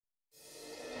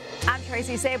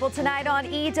Tracy Sable tonight on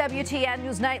EWTN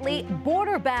News Nightly.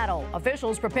 Border battle.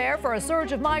 Officials prepare for a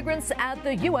surge of migrants at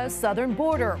the U.S. southern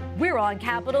border. We're on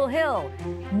Capitol Hill.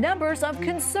 Numbers of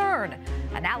concern.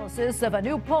 Analysis of a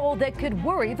new poll that could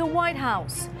worry the White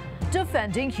House.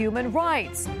 Defending human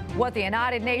rights. What the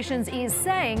United Nations is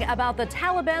saying about the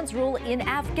Taliban's rule in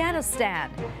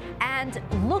Afghanistan. And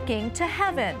looking to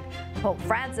heaven. Pope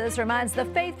Francis reminds the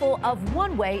faithful of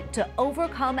one way to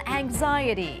overcome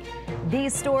anxiety.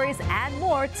 These stories and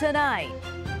more tonight.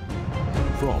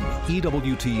 From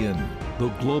EWTN, the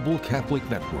Global Catholic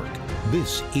Network,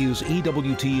 this is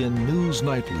EWTN News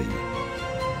Nightly.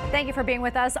 Thank you for being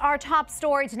with us. Our top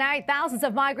story tonight, thousands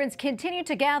of migrants continue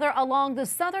to gather along the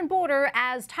southern border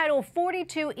as Title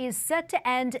 42 is set to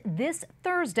end this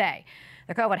Thursday.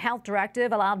 The COVID health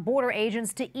directive allowed border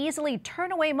agents to easily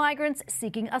turn away migrants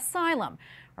seeking asylum.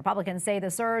 Republicans say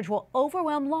the surge will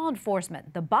overwhelm law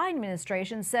enforcement. The Biden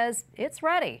administration says it's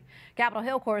ready. Capitol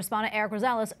Hill correspondent Eric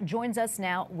Rosales joins us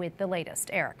now with the latest.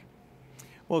 Eric.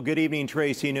 Well, good evening,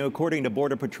 Tracy. According to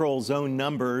Border Patrol's own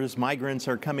numbers, migrants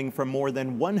are coming from more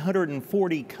than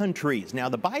 140 countries. Now,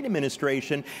 the Biden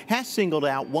administration has singled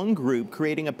out one group,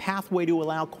 creating a pathway to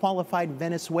allow qualified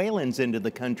Venezuelans into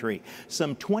the country,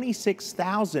 some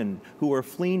 26,000 who are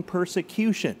fleeing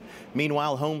persecution.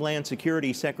 Meanwhile, Homeland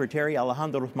Security Secretary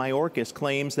Alejandro Mayorkas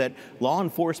claims that law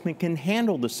enforcement can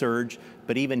handle the surge,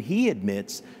 but even he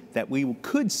admits that we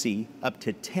could see up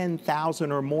to 10,000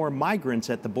 or more migrants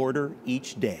at the border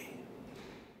each day.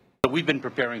 We've been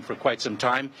preparing for quite some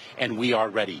time, and we are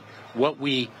ready. What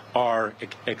we are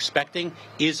expecting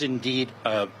is indeed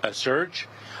a surge,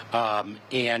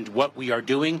 and what we are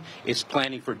doing is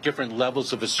planning for different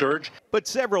levels of a surge. But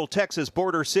several Texas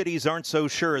border cities aren't so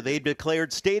sure. They've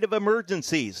declared state of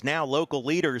emergencies. Now local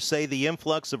leaders say the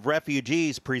influx of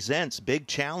refugees presents big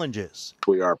challenges.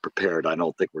 We are prepared. I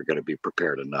don't think we're going to be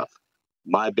prepared enough.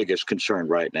 My biggest concern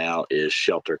right now is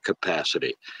shelter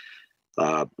capacity.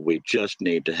 We just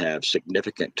need to have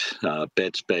significant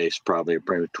bed space, probably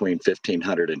between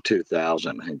 1,500 and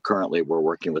 2,000. And currently we're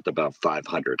working with about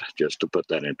 500, just to put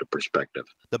that into perspective.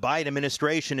 The Biden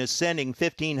administration is sending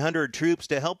 1,500 troops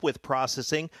to help with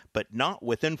processing, but not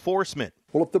with enforcement.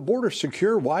 Well, if the border's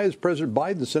secure, why is President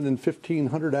Biden sending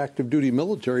 1,500 active duty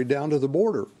military down to the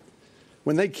border?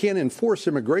 When they can't enforce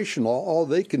immigration law, all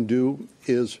they can do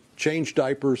is change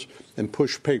diapers and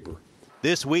push paper.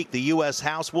 This week, the U.S.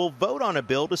 House will vote on a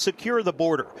bill to secure the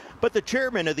border. But the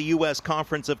chairman of the U.S.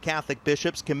 Conference of Catholic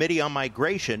Bishops Committee on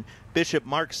Migration, Bishop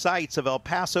Mark Seitz of El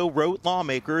Paso, wrote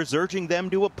lawmakers urging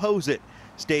them to oppose it,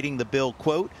 stating the bill,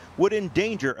 quote, would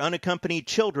endanger unaccompanied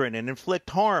children and inflict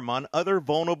harm on other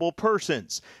vulnerable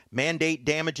persons, mandate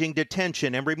damaging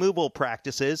detention and removal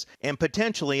practices, and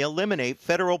potentially eliminate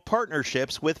federal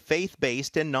partnerships with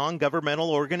faith-based and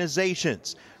non-governmental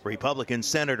organizations. Republican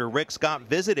Senator Rick Scott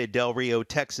visited Del Rio,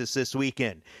 Texas this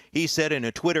weekend. He said in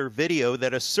a Twitter video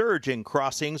that a surge in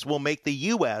crossings will make the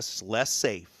U.S. less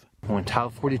safe. When Title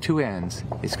 42 ends,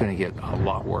 it's going to get a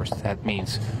lot worse. That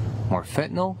means more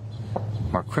fentanyl,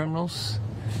 more criminals,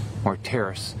 more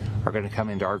terrorists are going to come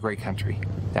into our great country.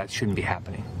 That shouldn't be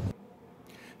happening.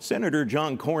 Senator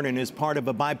John Cornyn is part of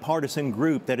a bipartisan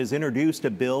group that has introduced a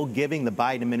bill giving the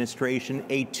Biden administration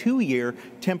a 2-year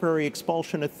temporary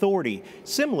expulsion authority,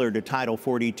 similar to Title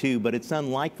 42, but it's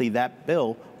unlikely that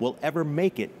bill will ever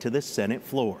make it to the Senate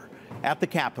floor. At the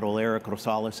Capitol, Eric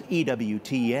Rosales,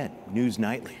 EWTN News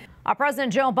Nightly.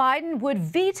 President Joe Biden would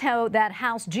veto that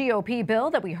House GOP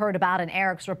bill that we heard about in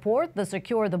Eric's report, the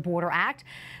Secure the Border Act,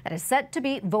 that is set to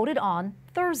be voted on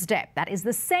Thursday. That is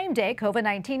the same day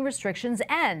COVID-19 restrictions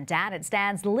end, and it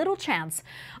stands little chance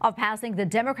of passing the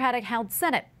Democratic-held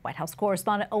Senate. White House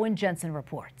correspondent Owen Jensen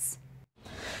reports.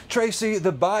 Tracy,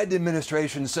 the Biden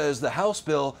administration says the House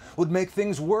bill would make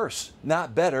things worse,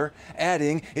 not better,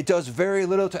 adding it does very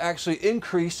little to actually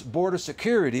increase border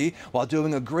security while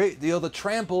doing a great deal to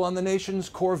trample on the nation's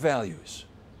core values.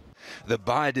 The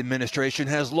Biden administration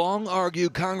has long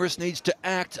argued Congress needs to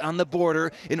act on the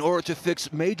border in order to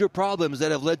fix major problems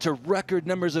that have led to record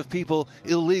numbers of people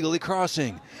illegally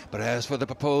crossing. But as for the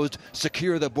proposed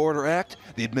Secure the Border Act,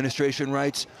 the administration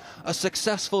writes, a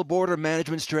successful border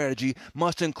management strategy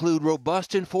must include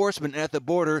robust enforcement at the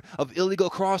border of illegal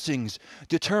crossings,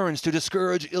 deterrence to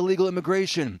discourage illegal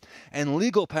immigration, and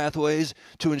legal pathways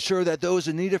to ensure that those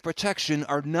in need of protection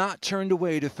are not turned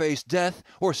away to face death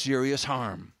or serious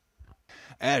harm.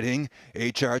 Adding,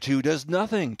 H.R. 2 does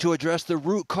nothing to address the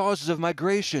root causes of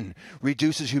migration,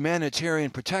 reduces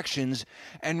humanitarian protections,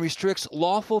 and restricts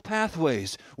lawful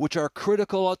pathways, which are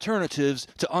critical alternatives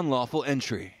to unlawful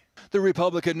entry. The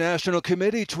Republican National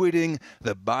Committee tweeting,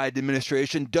 "The Biden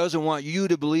administration doesn't want you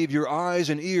to believe your eyes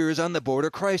and ears on the border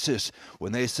crisis.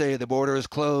 When they say the border is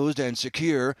closed and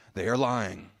secure, they are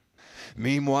lying."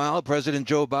 Meanwhile, President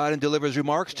Joe Biden delivers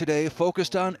remarks today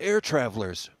focused on air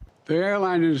travelers. The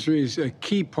airline industry is a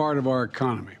key part of our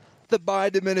economy. The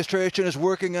Biden administration is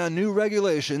working on new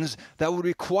regulations that would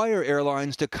require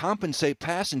airlines to compensate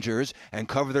passengers and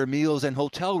cover their meals and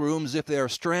hotel rooms if they are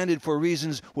stranded for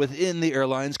reasons within the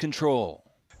airline's control.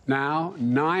 Now,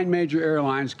 9 major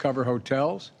airlines cover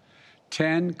hotels,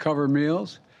 10 cover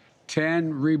meals,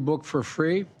 10 rebook for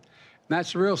free.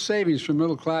 That's real savings for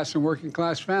middle-class and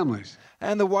working-class families.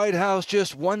 And the White House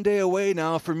just one day away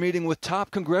now from meeting with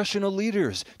top congressional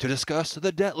leaders to discuss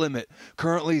the debt limit,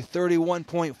 currently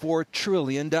 $31.4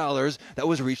 trillion that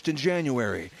was reached in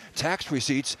January. Tax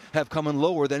receipts have come in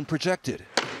lower than projected.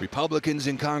 Republicans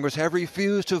in Congress have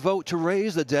refused to vote to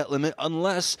raise the debt limit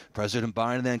unless President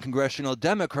Biden and congressional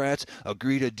Democrats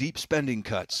agree to deep spending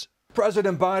cuts.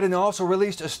 President Biden also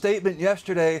released a statement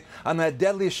yesterday on that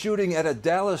deadly shooting at a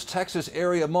Dallas, Texas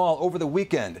area mall over the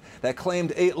weekend that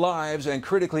claimed 8 lives and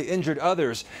critically injured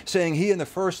others, saying he and the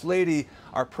First Lady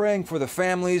are praying for the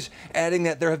families, adding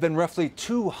that there have been roughly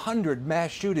 200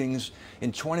 mass shootings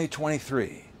in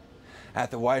 2023.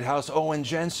 At the White House, Owen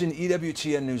Jensen,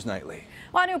 EWTN News Nightly.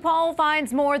 Well, a new poll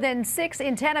finds more than 6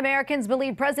 in 10 Americans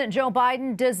believe President Joe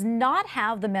Biden does not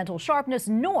have the mental sharpness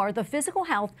nor the physical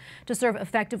health to serve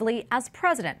effectively as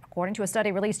president. According to a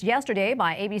study released yesterday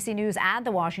by ABC News and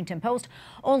The Washington Post,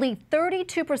 only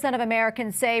 32% of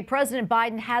Americans say President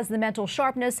Biden has the mental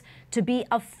sharpness to be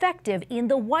effective in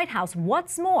the White House.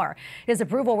 What's more, his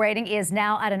approval rating is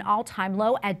now at an all-time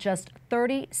low at just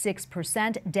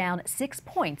 36%, down 6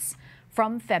 points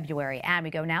from February. And we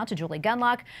go now to Julie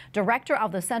Gunlock, director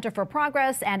of the Center for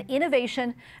Progress and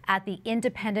Innovation at the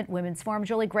Independent Women's Forum.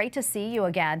 Julie, great to see you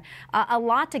again. A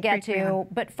lot to get to,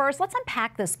 but first, let's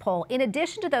unpack this poll. In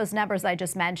addition to those numbers I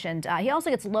just mentioned, he also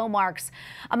gets low marks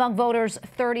among voters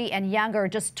 30 and younger.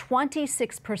 Just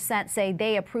 26% say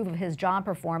they approve of his job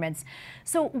performance.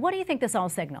 So what do you think this all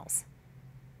signals?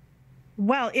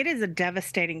 Well, it is a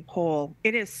devastating poll.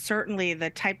 It is certainly the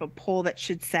type of poll that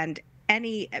should send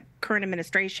any current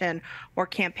administration or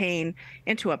campaign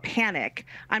into a panic.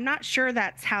 I'm not sure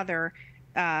that's how they're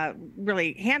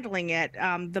really handling it.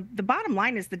 The bottom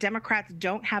line is the Democrats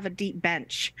don't have a deep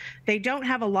bench. They don't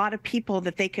have a lot of people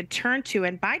that they could turn to.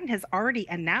 And Biden has already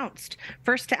announced,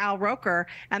 first to Al Roker,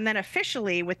 and then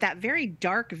officially with that very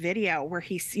dark video where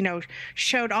he,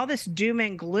 showed all this doom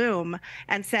and gloom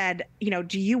and said,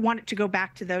 do you want it to go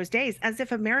back to those days? As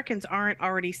if Americans aren't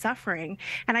already suffering.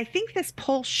 And I think this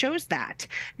poll shows that.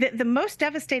 The most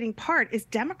devastating part is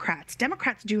Democrats.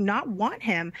 Democrats do not want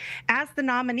him as the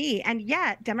nominee. And yet,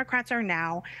 Democrats are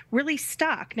now really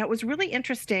stuck. Now, it was really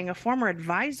interesting. A former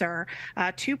advisor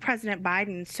to President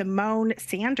Biden, Simone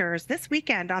Sanders, this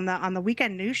weekend on the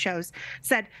weekend news shows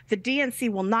said the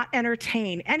DNC will not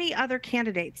entertain any other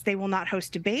candidates. They will not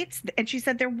host debates. And she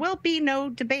said there will be no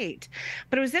debate.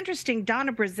 But it was interesting.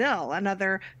 Donna Brazil,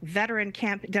 another veteran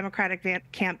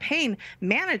Democratic campaign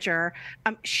manager,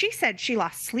 she said she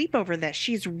lost sleep over this.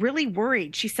 She's really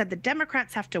worried. She said the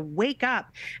Democrats have to wake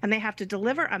up and they have to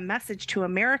deliver a message to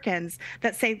Americans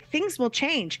that say things will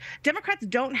change. Democrats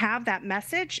don't have that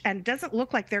message, and it doesn't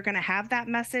look like they're going to have that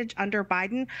message under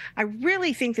Biden. I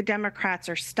really think the Democrats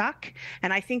are stuck,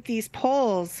 and I think these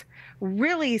polls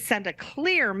really send a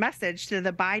clear message to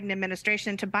the Biden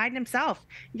administration, to Biden himself.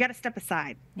 You got to step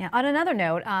aside. Yeah. On another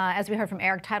note, as we heard from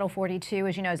Eric, Title 42,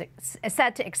 as you know, is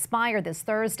set to expire this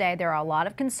Thursday. There are a lot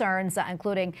of concerns,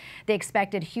 including the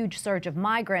expected huge surge of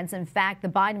migrants. In fact, the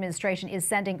Biden administration is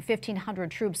sending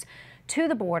 1,500 troops to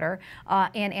the border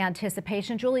in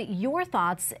anticipation. Julie, your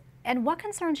thoughts and what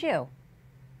concerns you?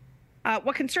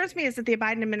 What concerns me is that the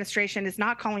Biden administration is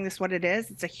not calling this what it is.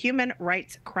 It's a human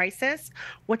rights crisis.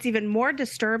 What's even more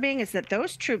disturbing is that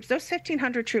those troops, those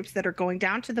 1,500 troops that are going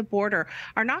down to the border,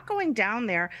 are not going down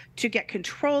there to get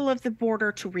control of the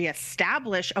border, to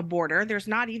reestablish a border. There's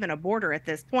not even a border at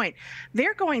this point.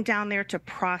 They're going down there to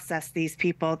process these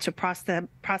people, to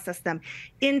process them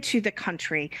into the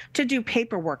country, to do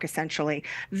paperwork, essentially.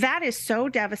 That is so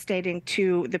devastating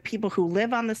to the people who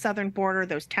live on the southern border,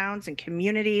 those towns and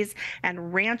communities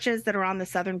and ranches that are on the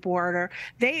southern border.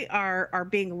 They are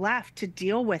being left to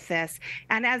deal with this.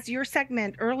 And as your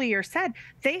segment earlier said,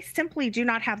 they simply do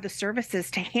not have the services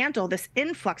to handle this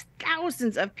influx,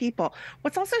 thousands of people.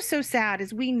 What's also so sad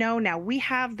is we know now, we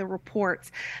have the reports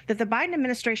that the Biden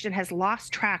administration has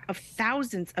lost track of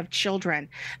thousands of children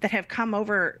that have come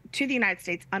over to the United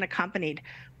States unaccompanied.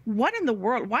 what in the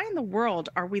world, why in the world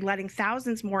are we letting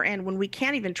thousands more in when we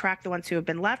can't even track the ones who have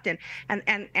been left in?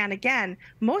 And again,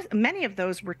 many of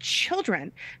those were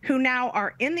children who now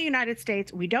are in the United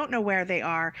States. We don't know where they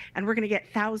are, and we're going to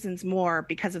get thousands more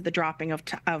because of the dropping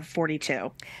of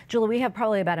 42. Julie, we have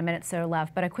probably about a minute or so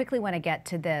left, but I quickly want to get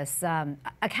to this. A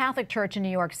Catholic church in New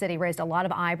York City raised a lot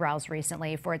of eyebrows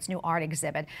recently for its new art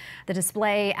exhibit. The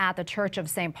display at the Church of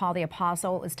St. Paul the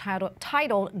Apostle is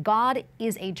titled "God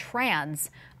is a Trans,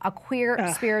 a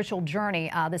Queer Spiritual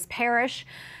Journey." This parish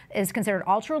is considered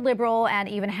ultra-liberal and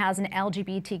even has an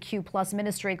LGBTQ plus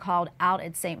ministry called Out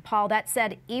at St. Paul. That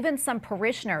said, even some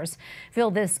parishioners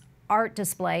feel this art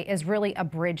display is really a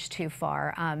bridge too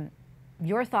far.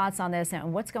 Your thoughts on this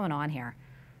and what's going on here?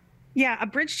 Yeah, a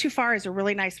bridge too far is a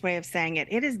really nice way of saying it.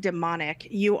 It is demonic.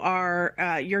 You are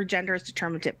your gender is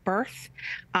determined at birth.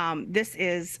 This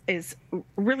is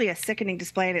really a sickening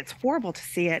display, and it's horrible to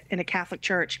see it in a Catholic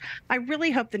church. I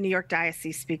really hope the New York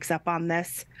Diocese speaks up on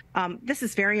this. This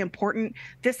is very important.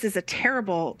 This is a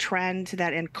terrible trend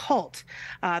and cult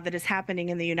that is happening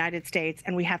in the United States,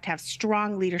 and we have to have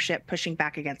strong leadership pushing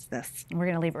back against this. We're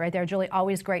going to leave it right there. Julie,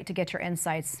 always great to get your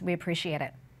insights. We appreciate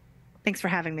it. Thanks for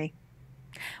having me.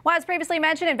 Well, as previously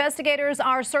mentioned, investigators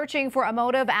are searching for a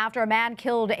motive after a man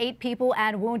killed 8 people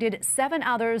and wounded 7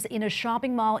 others in a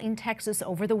shopping mall in Texas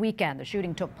over the weekend. The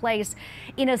shooting took place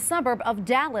in a suburb of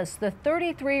Dallas. The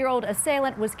 33-year-old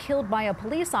assailant was killed by a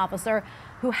police officer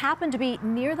who happened to be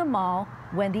near the mall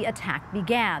when the attack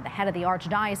began. The head of the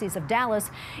Archdiocese of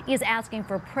Dallas is asking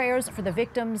for prayers for the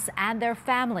victims and their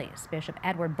families. Bishop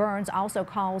Edward Burns also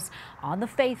calls on the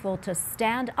faithful to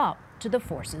stand up to the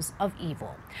forces of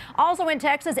evil. Also in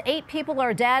Texas, 8 people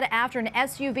are dead after an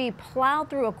SUV plowed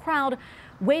through a crowd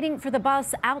waiting for the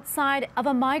bus outside of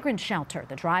a migrant shelter.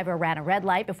 The driver ran a red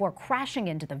light before crashing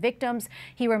into the victims.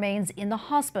 He remains in the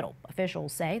hospital.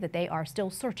 Officials say that they are still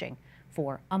searching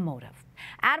for a motive.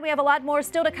 And we have a lot more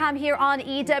still to come here on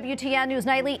EWTN News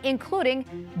Nightly,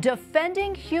 including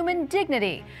defending human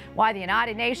dignity, why the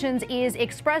United Nations is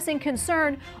expressing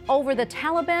concern over the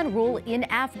Taliban rule in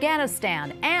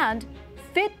Afghanistan, and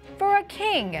fit for a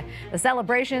king. The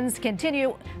celebrations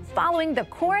continue following the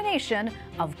coronation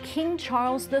of King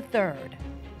Charles III.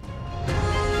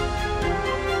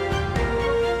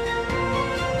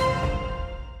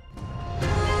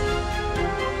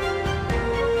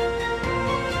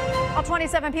 Well,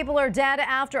 27 people are dead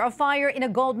after a fire in a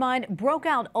gold mine broke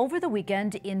out over the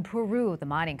weekend in Peru. The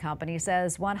mining company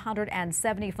says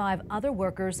 175 other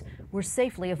workers were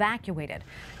safely evacuated.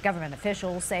 Government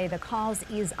officials say the cause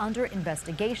is under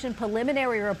investigation.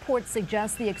 Preliminary reports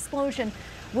suggest the explosion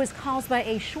was caused by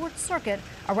a short circuit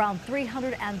around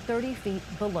 330 feet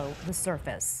below the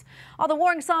surface. All the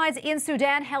warring sides in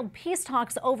Sudan held peace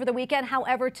talks over the weekend.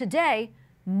 However, today,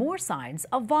 more signs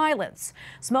of violence.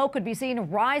 Smoke could be seen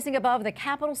rising above the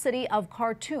capital city of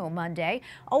Khartoum Monday.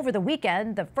 Over the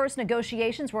weekend, the first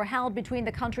negotiations were held between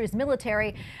the country's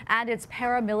military and its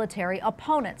paramilitary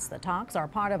opponents. The talks are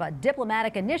part of a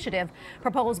diplomatic initiative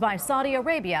proposed by Saudi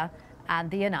Arabia and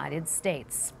the United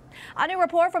States. A new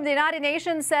report from the United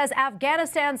Nations says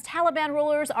Afghanistan's Taliban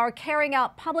rulers are carrying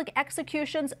out public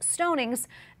executions, stonings,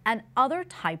 and other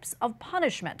types of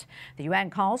punishment. The UN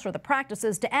calls for the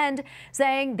practices to end,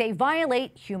 saying they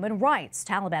violate human rights.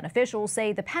 Taliban officials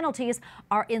say the penalties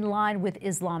are in line with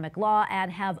Islamic law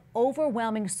and have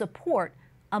overwhelming support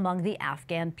among the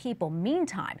Afghan people.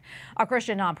 Meantime, a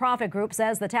Christian nonprofit group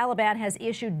says the Taliban has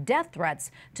issued death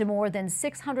threats to more than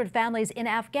 600 families in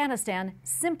Afghanistan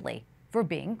simply for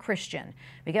being Christian.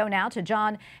 We go now to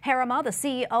John Heerema, the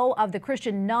CEO of the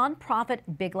Christian nonprofit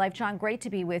Biglife. John, great to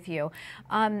be with you.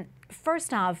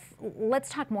 First off, let's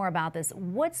talk more about this.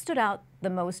 What stood out the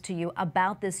most to you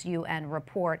about this UN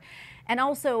report? And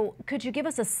also, could you give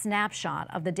us a snapshot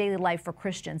of the daily life for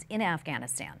Christians in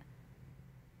Afghanistan?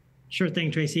 Sure thing,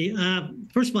 Tracy.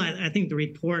 First of all, I think the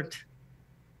report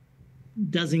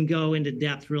doesn't go into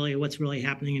depth really what's really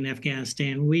happening in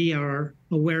Afghanistan. We are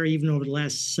aware even over the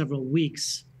last several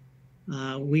weeks,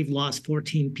 we've lost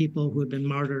 14 people who have been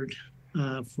martyred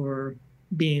for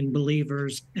being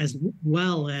believers, as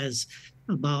well as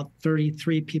about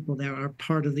 33 people that are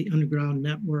part of the underground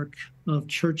network of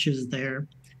churches there.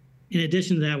 In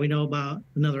addition to that, we know about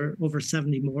another over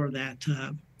 70 more that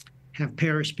have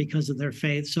perished because of their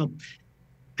faith. So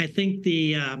I think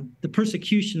the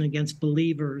persecution against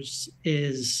believers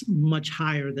is much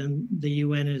higher than the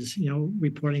UN is,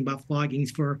 reporting about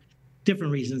floggings for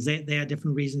different reasons. They had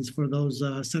different reasons for those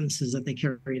sentences that they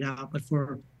carried out. But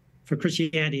for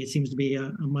Christianity, it seems to be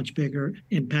a much bigger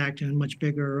impact and a much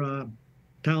bigger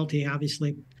penalty,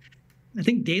 obviously. I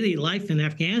think daily life in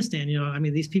Afghanistan, I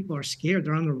mean, these people are scared.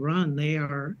 They're on the run. They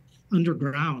are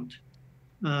underground.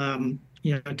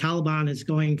 Taliban is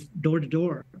going door to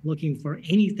door looking for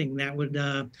anything that would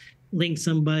link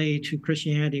somebody to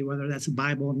Christianity, whether that's a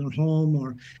Bible in their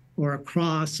home or a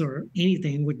cross or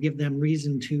anything would give them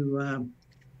reason to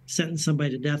sentence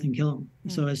somebody to death and kill them.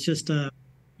 So it's just,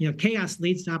 chaos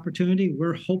leads to opportunity.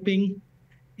 We're hoping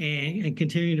and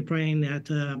continuing to praying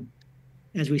that,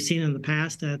 as we've seen in the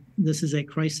past, that this is a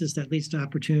crisis that leads to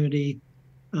opportunity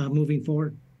moving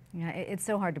forward. Yeah, it's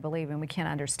so hard to believe, and we can't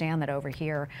understand that over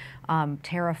here.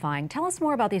 Terrifying. Tell us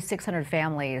more about these 600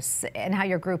 families and how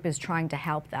your group is trying to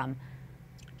help them.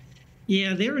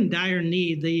 Yeah, they're in dire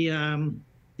need.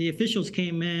 The officials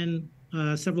came in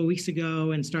several weeks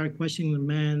ago and started questioning the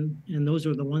men, and those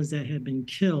are the ones that had been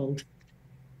killed.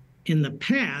 In the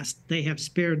past, they have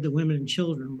spared the women and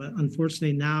children, but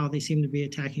unfortunately now they seem to be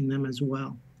attacking them as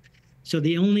well. So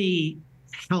the only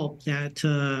help that,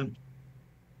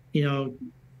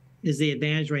 is the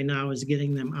advantage right now is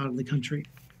getting them out of the country.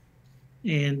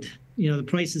 And, the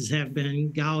prices have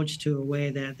been gouged to a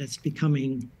way that's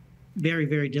becoming very,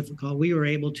 very difficult. We were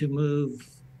able to move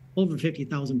over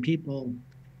 50,000 people,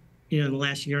 in the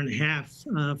last year and a half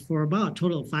for about a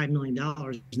total of $5 million.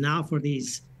 Now for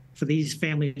these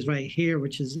families right here,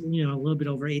 which is, a little bit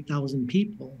over 8,000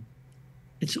 people,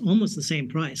 it's almost the same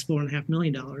price, $4.5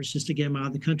 million, just to get them out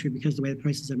of the country because of the way the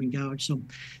prices have been gouged. So,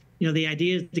 the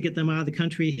idea is to get them out of the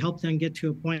country, help them get to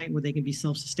a point where they can be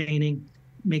self-sustaining,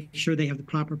 make sure they have the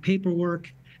proper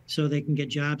paperwork so they can get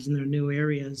jobs in their new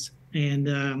areas and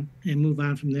move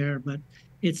on from there. But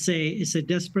it's a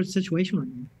desperate situation right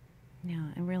now. Yeah,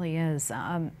 it really is.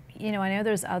 I know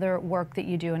there's other work that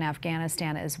you do in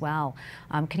Afghanistan as well.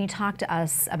 Can you talk to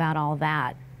us about all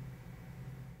that?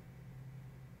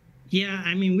 Yeah,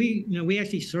 I mean, we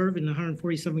actually serve in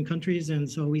 147 countries, and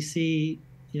so we see,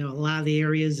 a lot of the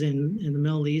areas in the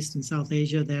Middle East and South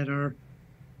Asia that are,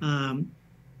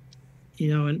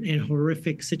 in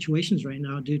horrific situations right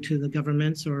now due to the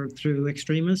governments or through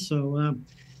extremists. So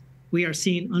we are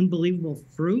seeing unbelievable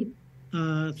fruit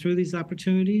through these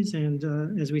opportunities. And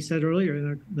as we said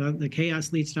earlier, the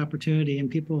chaos leads to opportunity, and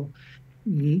people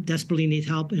desperately need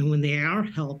help. And when they are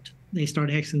helped, they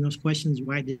start asking those questions,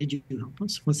 why did you help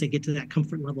us? Once they get to that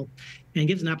comfort level, and it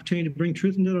gives an opportunity to bring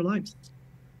truth into their lives.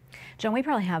 John, we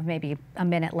probably have maybe a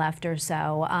minute left or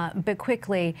so, but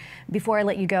quickly, before I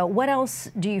let you go, what else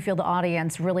do you feel the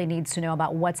audience really needs to know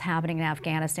about what's happening in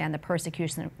Afghanistan, the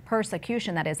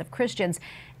persecution that is of Christians,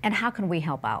 and how can we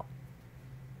help out?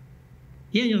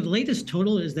 Yeah, the latest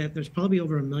total is that there's probably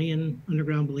over 1 million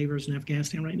underground believers in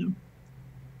Afghanistan right now.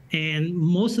 And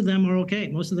most of them are okay.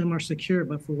 Most of them are secure.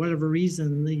 But for whatever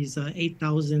reason, these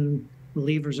 8,000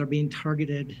 believers are being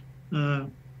targeted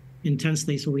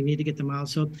intensely. So we need to get them out.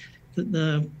 So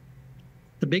the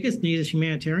biggest need is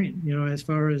humanitarian, as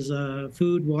far as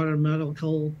food, water,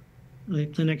 medical,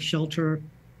 clinic, shelter,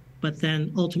 but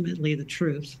then ultimately the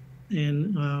truth.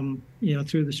 And,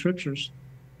 through the scriptures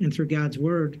and through God's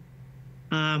word.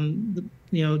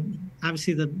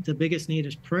 Obviously the biggest need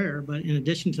is prayer. But in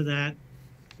addition to that,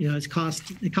 it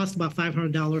costs about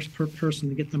 $500 per person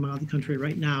to get them out of the country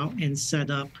right now and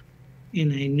set up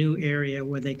in a new area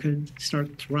where they could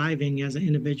start thriving as an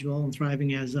individual and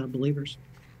thriving as believers.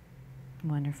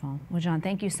 Wonderful. Well, John,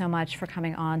 thank you so much for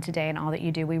coming on today and all that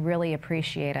you do. We really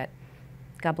appreciate it.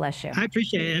 God bless you. I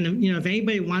appreciate it. And, if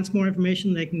anybody wants more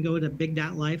information, they can go to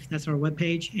big.life. That's our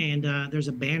webpage. And there's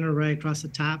a banner right across the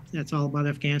top that's all about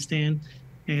Afghanistan.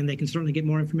 And they can certainly get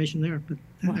more information there. But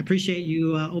I appreciate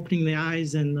you opening the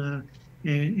eyes and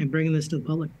bringing this to the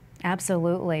public.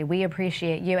 Absolutely. We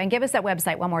appreciate you. And give us that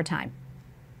website one more time.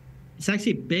 It's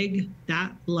actually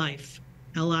big.life,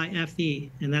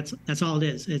 L-I-F-E. And that's all it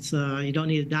is. It's you don't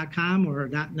need a .com or a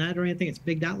 .net or anything. It's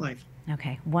big.life.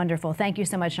 Okay, wonderful. Thank you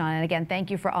so much, Sean. And again,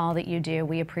 thank you for all that you do.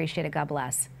 We appreciate it. God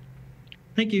bless.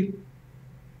 Thank you.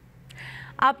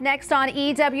 Up next on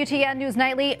EWTN News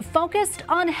Nightly, focused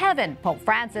on heaven, Pope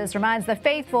Francis reminds the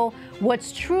faithful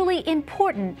what's truly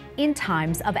important in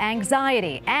times of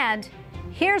anxiety. And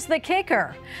here's the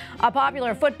kicker. A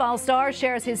popular football star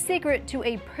shares his secret to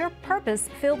a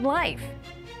purpose-filled life.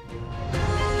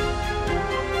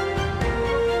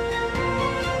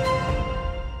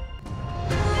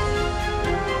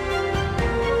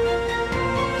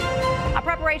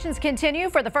 Preparations continue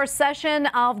for the first session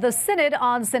of the Synod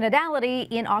on Synodality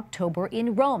in October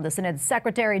in Rome. The Synod's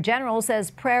Secretary General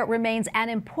says prayer remains an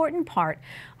important part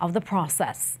of the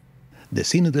process. The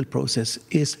synodal process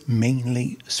is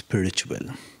mainly spiritual.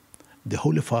 The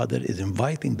Holy Father is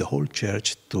inviting the whole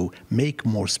Church to make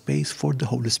more space for the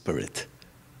Holy Spirit.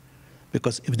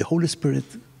 Because if the Holy Spirit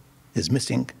is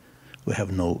missing, we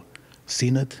have no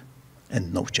synod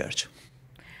and no church.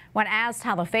 When asked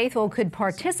how the faithful could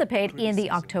participate in the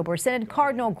October Synod,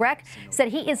 Cardinal Grech said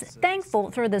he is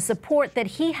thankful for the support that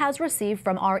he has received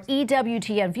from our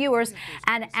EWTN viewers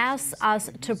and asks us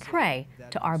to pray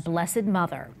to our Blessed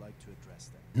Mother.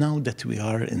 Now that we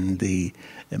are in the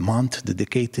month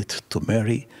dedicated to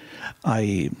Mary,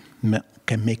 I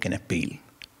can make an appeal.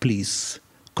 Please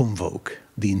convoke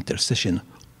the intercession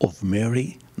of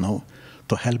Mary now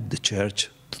to help the Church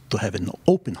to have an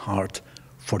open heart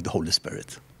for the Holy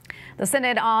Spirit. The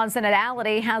Synod on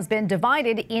Synodality has been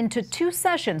divided into two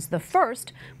sessions. The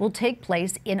first will take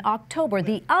place in October.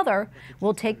 The other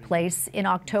will take place in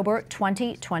October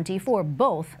 2024.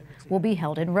 Both will be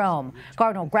held in Rome.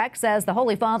 Cardinal Grech says the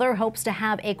Holy Father hopes to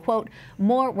have a, quote,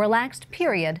 more relaxed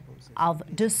period of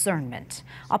discernment.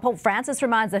 Pope Francis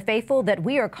reminds the faithful that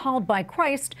we are called by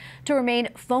Christ to remain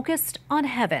focused on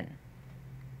heaven.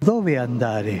 Dove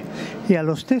andare e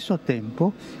allo stesso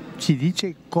tempo ci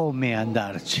dice come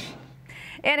andarci.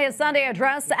 In his Sunday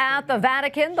address at the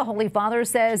Vatican, the Holy Father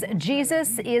says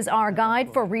Jesus is our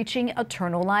guide for reaching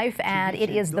eternal life, and it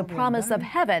is the promise of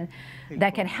heaven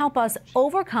that can help us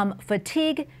overcome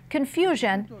fatigue,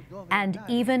 confusion, and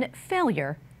even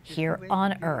failure here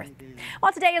on earth.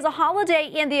 Well, today is a holiday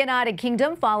in the United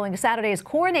Kingdom following Saturday's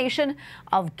coronation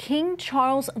of King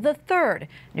Charles III.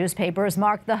 Newspapers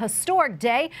marked the historic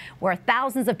day where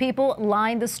thousands of people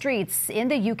lined the streets. In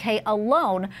the UK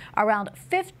alone, around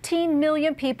 15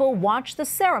 million people watched the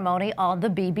ceremony on the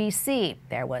BBC.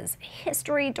 There was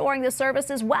history during the service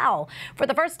as well. For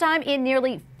the first time in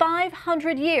nearly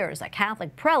 500 years, a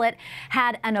Catholic prelate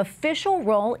had an official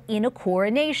role in a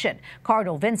coronation.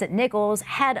 Cardinal Vincent Nichols,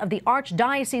 head of the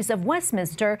Archdiocese of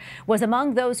Westminster, was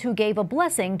among those who gave a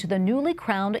blessing to the newly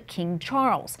crowned King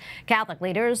Charles. Catholic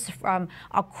leaders from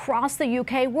across the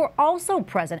UK were also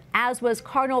present, as was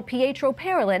Cardinal Pietro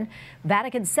Parolin,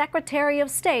 Vatican Secretary of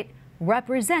State,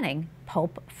 representing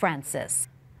Pope Francis.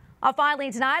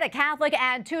 Finally tonight, a Catholic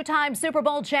and two-time Super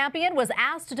Bowl champion was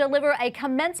asked to deliver a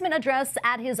commencement address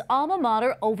at his alma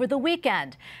mater over the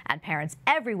weekend, and parents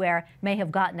everywhere may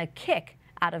have gotten a kick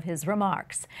out of his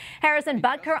remarks. Harrison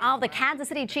Butker of the Kansas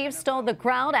City Chiefs told the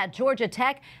crowd at Georgia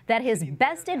Tech that his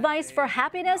best advice for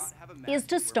happiness is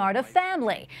to start a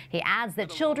family. He adds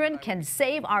that children can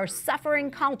save our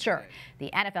suffering culture. The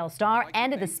NFL star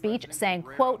ended the speech saying,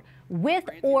 quote, with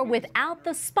or without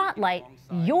the spotlight,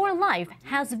 your life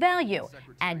has value,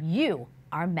 and you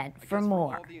are meant for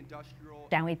more.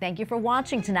 And we thank you for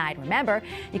watching tonight. Remember,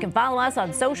 you can follow us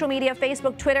on social media,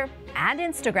 Facebook, Twitter, and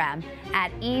Instagram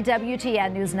at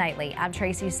EWTN News Nightly. I'm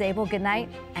Tracy Sable. Good night,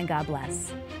 and God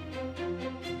bless.